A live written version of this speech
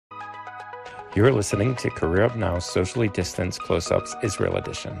You're listening to Career Up Now's Socially Distanced Close-Ups Israel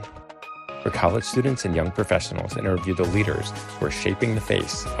Edition, where college students and young professionals interview the leaders who are shaping the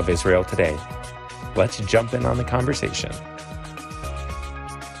face of Israel today. Let's jump in on the conversation.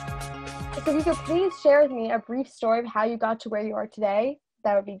 If you could please share with me a brief story of how you got to where you are today,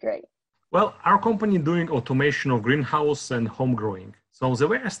 that would be great. Well, our company doing automation of greenhouse and home growing. So the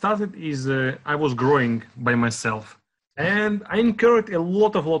way I started is I was growing by myself. And I incurred a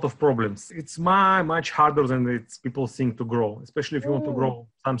lot of problems. It's much harder than people think to grow, especially if you want to grow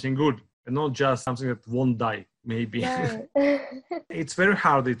something good and not just something that won't die, maybe. Yeah. It's very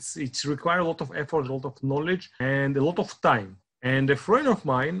hard. It's requires a lot of effort, a lot of knowledge, and a lot of time. And a friend of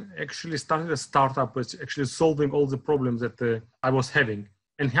mine actually started a startup which actually solving all the problems that I was having.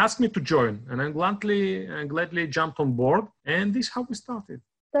 And he asked me to join, and I gladly jumped on board, and this is how we started.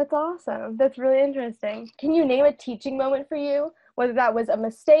 That's awesome. That's really interesting. Can you name a teaching moment for you? Whether that was a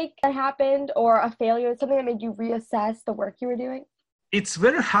mistake that happened or a failure, something that made you reassess the work you were doing? It's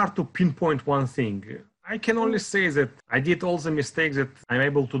very hard to pinpoint one thing. I can only say that I did all the mistakes that I'm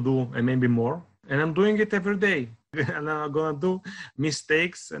able to do and maybe more. And I'm doing it every day. And I'm going to do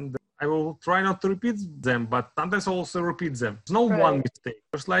mistakes and I will try not to repeat them, but sometimes also repeat them. There's no one mistake.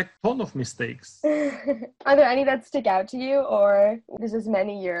 There's like a ton of mistakes. Are there any that stick out to you, or there's just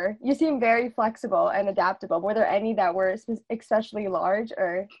many you seem very flexible and adaptable. Were there any that were especially large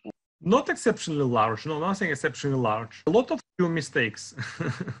or? Not exceptionally large. No, nothing exceptionally large. A lot of few mistakes.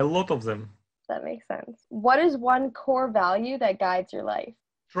 A lot of them. That makes sense. What is one core value that guides your life?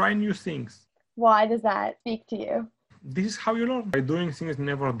 Try new things. Why does that speak to you? This is how you learn, by doing things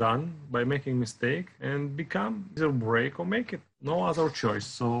never done, by making mistake and become either break or make it. No other choice.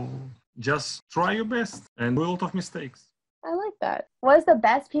 So just try your best and do a lot of mistakes. I like that. What is the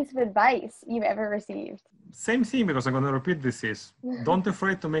best piece of advice you've ever received? Same thing, because I'm going to repeat this is, don't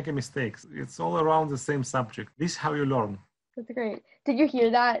afraid to make a mistake. It's all around the same subject. This is how you learn. That's great. Did you hear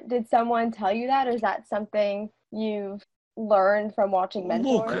that? Did someone tell you that? Or is that something you've learned from watching mentors?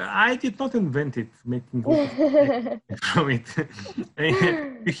 Look, I did not invent it, making from it.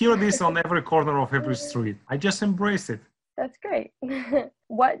 You hear this on every corner of every street. I just embrace it. That's great.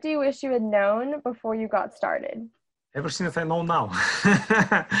 What do you wish you had known before you got started? Everything that I know now.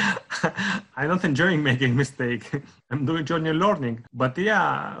 I'm not enjoying making mistakes. I'm enjoying learning. But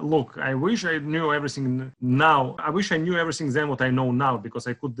yeah, look, I wish I knew everything now. I wish I knew everything then what I know now, because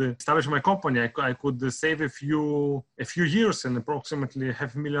I could establish my company. I could save a few years and approximately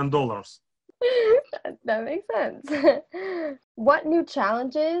 $500,000. That makes sense. What new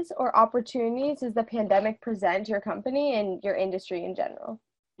challenges or opportunities does the pandemic present your company and your industry in general?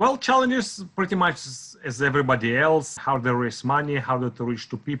 Well, challenges pretty much as everybody else. How to raise money, how to reach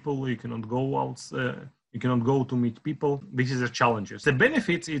to people. You cannot go out. You cannot go to meet people. This is the challenges. The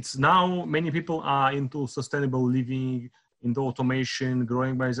benefits, it's now many people are into sustainable living, into automation,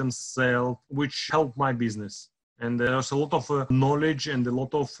 growing by themselves, which help my business. And there's a lot of knowledge and a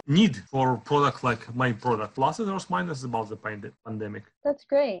lot of need for product like my product. Plus, there's minuses about the pandemic. That's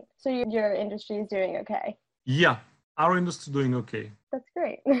great. So your industry is doing okay? Yeah, our industry is doing okay. That's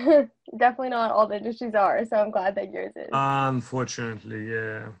great. Definitely not all the industries are, so I'm glad that yours is. Unfortunately,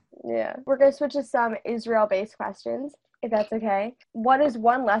 yeah. Yeah. We're going to switch to some Israel-based questions, if that's okay. What is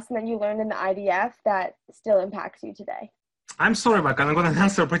one lesson that you learned in the IDF that still impacts you today? I'm sorry, Mike, I'm going to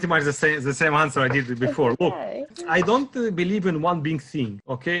answer pretty much the same answer I did before. Okay. Look, I don't believe in one big thing,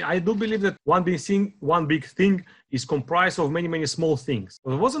 okay? I do believe that one big thing is comprised of many small things.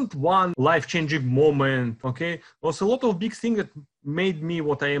 There wasn't one life-changing moment, okay? There was a lot of big things that made me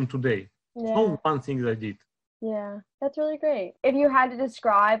what I am today. Yeah. Not one thing that I did. Yeah, that's really great. If you had to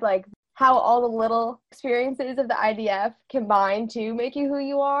describe like how all the little experiences of the IDF combine to make you who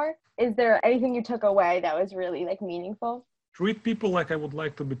you are, is there anything you took away that was really like meaningful? Treat people like I would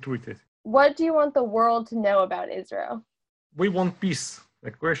like to be treated. What do you want the world to know about Israel? We want peace.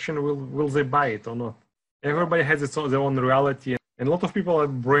 The question, will they buy it or not? Everybody has their own reality, and a lot of people are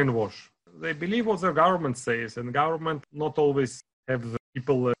brainwashed. They believe what the government says, and the government not always have the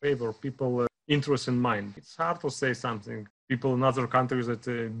people favor, people interest in mind. It's hard to say something. People in other countries that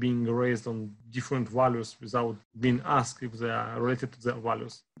are being raised on different values without being asked if they are related to their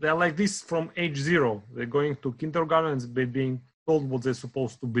values. They are like this from age 0. They're going to kindergarten and being told what they're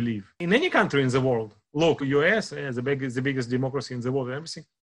supposed to believe. In any country in the world, look, US is the biggest democracy in the world and everything.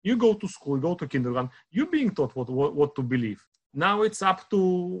 You go to school, you go to kindergarten, you're being taught what to believe. Now it's up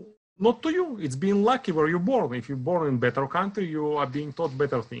to Not to you. It's being lucky where you're born. If you're born in a better country, you are being taught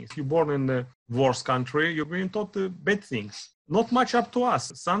better things. If you're born in a worse country, you're being taught bad things. Not much up to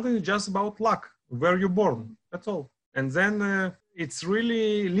us. Something is just about luck, where you're born. That's all. And then it's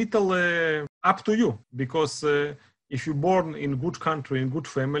really little up to you, because if you're born in good country, in good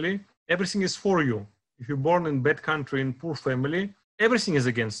family, everything is for you. If you're born in bad country, in poor family, everything is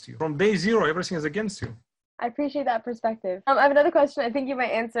against you. From day zero, everything is against you. I appreciate that perspective. I have another question. I think you might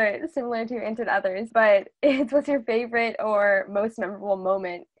answer it similar to you answered others, but it's what's your favorite or most memorable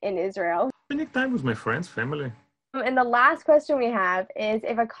moment in Israel? Spending time with my friends, family. And the last question we have is,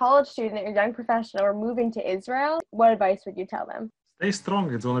 if a college student or young professional were moving to Israel, what advice would you tell them? Stay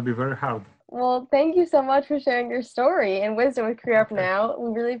strong. It's going to be very hard. Well, thank you so much for sharing your story and wisdom with Career Up Now.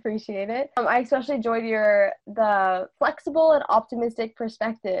 We really appreciate it. I especially enjoyed the flexible and optimistic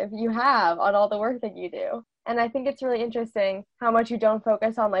perspective you have on all the work that you do. And I think it's really interesting how much you don't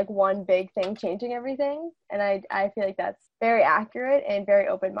focus on like one big thing changing everything. And I feel like that's very accurate and very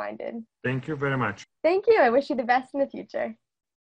open-minded. Thank you very much. Thank you. I wish you the best in the future.